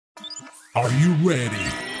Are you ready?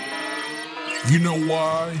 You know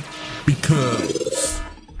why? Because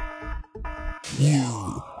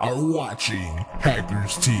you are watching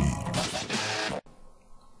Hackers Team.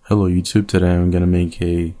 Hello YouTube, today I'm going to make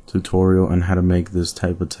a tutorial on how to make this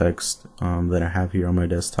type of text that I have here on my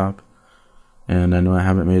desktop. And I know I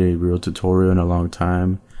haven't made a real tutorial in a long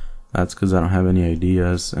time. That's because I don't have any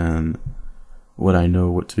ideas, and what I know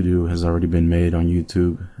what to do has already been made on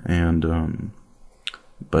YouTube. And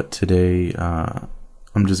but today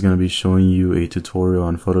I'm just going to be showing you a tutorial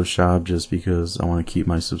on Photoshop just because I want to keep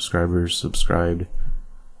my subscribers subscribed.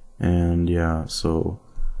 And yeah, so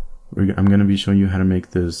I'm going to be showing you how to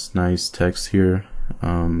make this nice text here,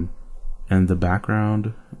 and the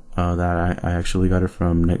background that I actually got it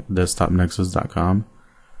from desktopnexus.com,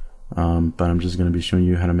 but I'm just going to be showing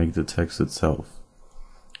you how to make the text itself.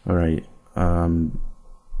 Alright,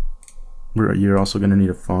 you're also going to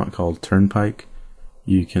need a font called Turnpike.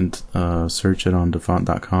 You can search it on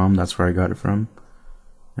dafont.com, that's where I got it from.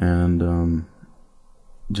 And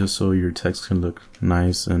just so your text can look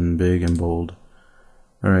nice and big and bold.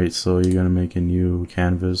 Alright, so you're going to make a new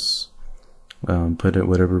canvas, put it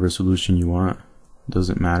whatever resolution you want,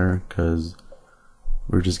 doesn't matter because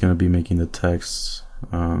we're just going to be making the text,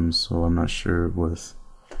 so I'm not sure with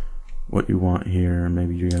what you want here.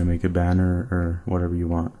 Maybe you're going to make a banner or whatever you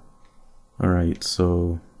want. Alright,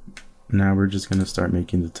 so now we're just going to start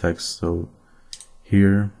making the text. So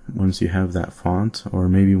here, once you have that font, or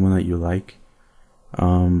maybe one that you like,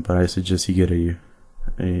 but I suggest you get a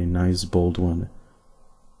nice bold one.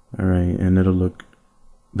 Alright, and it'll look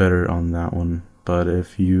better on that one. But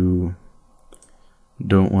if you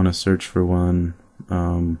don't want to search for one,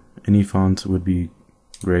 any font would be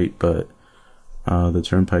great, but the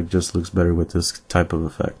Turnpike just looks better with this type of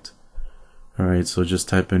effect. Alright, so just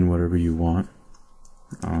type in whatever you want.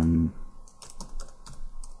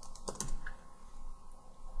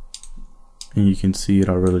 And you can see it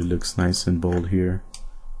already looks nice and bold here.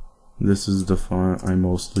 This is the font I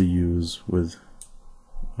mostly use with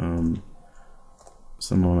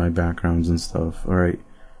some of my backgrounds and stuff. Alright,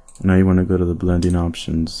 now you want to go to the blending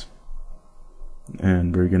options,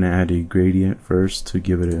 and we're going to add a gradient first to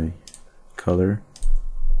give it a color.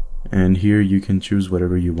 And here you can choose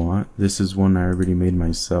whatever you want. This is one I already made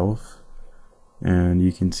myself, and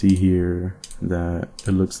you can see here that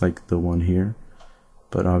it looks like the one here,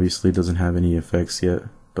 but obviously it doesn't have any effects yet.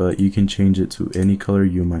 But you can change it to any color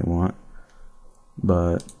you might want,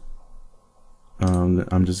 but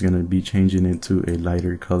I'm just going to be changing it to a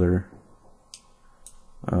lighter color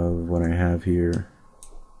of what I have here.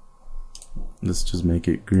 Let's just make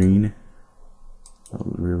it green, a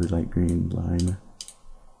really light green line,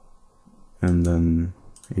 and then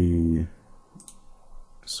a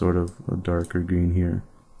sort of a darker green here.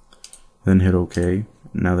 Then hit OK.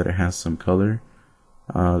 Now that it has some color,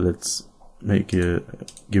 let's make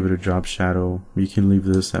it, give it a drop shadow. You can leave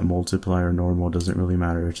this at multiply or normal, doesn't really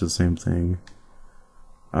matter, it's the same thing.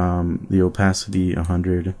 The opacity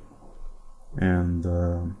 100,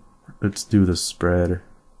 and let's do the spread.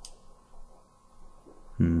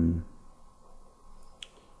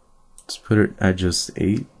 Let's put it at just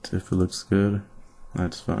 8 if it looks good,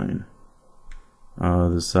 that's fine.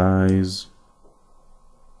 The size,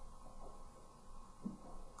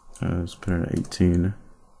 let's put it at 18,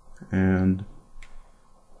 and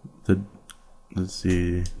let's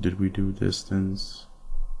see, did we do distance?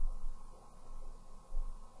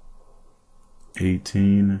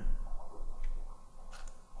 18.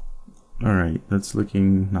 Alright, that's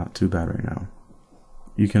looking not too bad right now.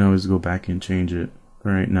 You can always go back and change it.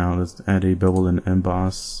 Alright, now let's add a bevel and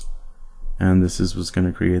emboss, and this is what's going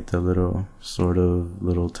to create the little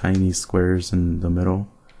little tiny squares in the middle.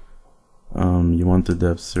 You want the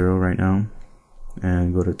depth 0 right now,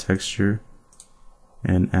 and go to texture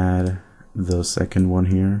and add the second one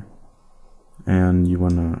here, and you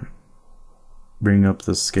want to bring up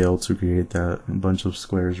the scale to create that bunch of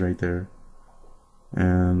squares right there.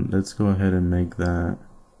 And let's go ahead and make that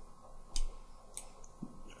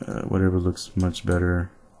whatever looks much better,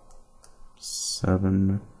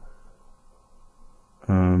 7.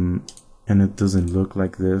 And it doesn't look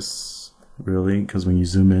like this really, because when you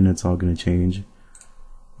zoom in it's all going to change,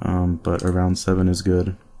 but around 7 is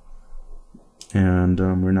good. And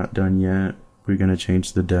we're not done yet. We're going to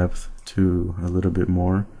change the depth to a little bit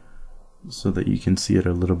more so that you can see it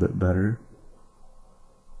a little bit better.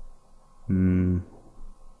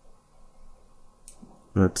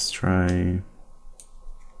 Let's try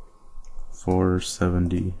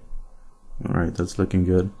 470. Alright, that's looking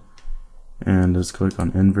good. And let's click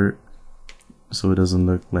on invert so it doesn't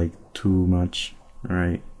look like too much.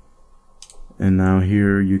 Alright, And now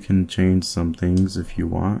here you can change some things if you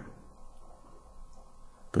want,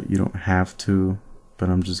 but you don't have to. But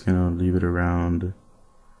I'm just gonna leave it around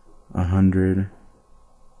 100.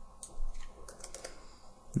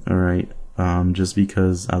 Alright, just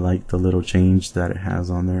because I like the little change that it has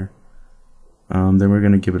on there. Then we're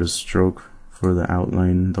gonna give it a stroke for the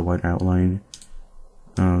outline, the white outline.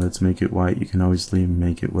 Let's make it white. You can obviously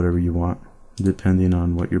make it whatever you want, depending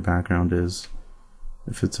on what your background is.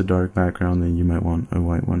 If it's a dark background, then you might want a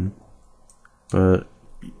white one. But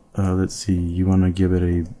let's see, you want to give it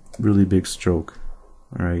a really big stroke.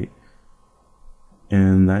 Alright,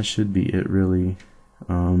 and that should be it really.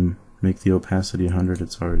 Make the opacity 100,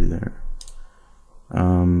 it's already there.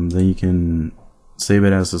 Then you can save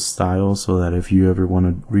it as a style so that if you ever want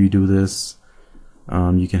to redo this,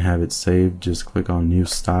 you can have it saved. Just click on new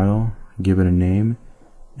style, give it a name,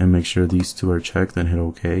 and make sure these two are checked and hit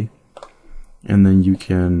OK. And then you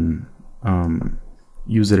can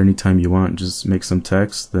use it anytime you want. Just make some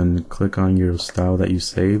text, then click on your style that you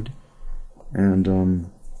saved, and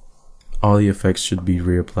all the effects should be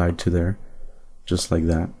reapplied to there, just like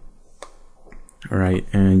that. Alright,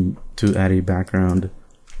 and to add a background, in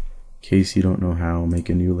case you don't know how, make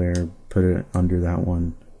a new layer, put it under that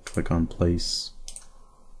one, click on place.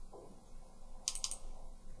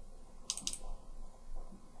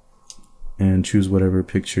 And choose whatever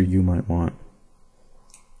picture you might want.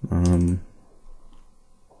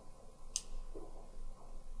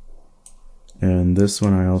 And this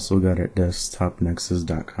one I also got at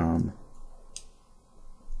desktopnexus.com.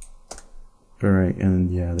 Alright,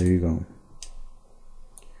 and yeah, there you go.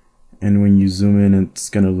 And when you zoom in, it's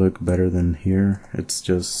gonna look better than here. It's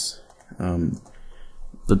just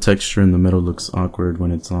the texture in the middle looks awkward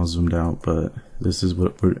when it's all zoomed out, but this is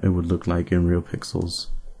what it would look like in real pixels.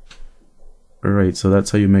 Alright, so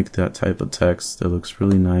that's how you make that type of text. It looks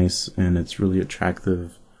really nice and it's really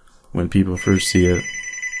attractive when people first see it.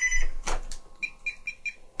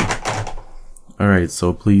 Alright,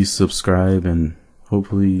 so please subscribe, and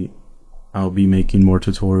hopefully I'll be making more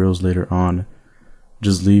tutorials later on.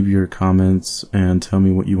 Just leave your comments and tell me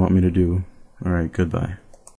what you want me to do. Alright, goodbye.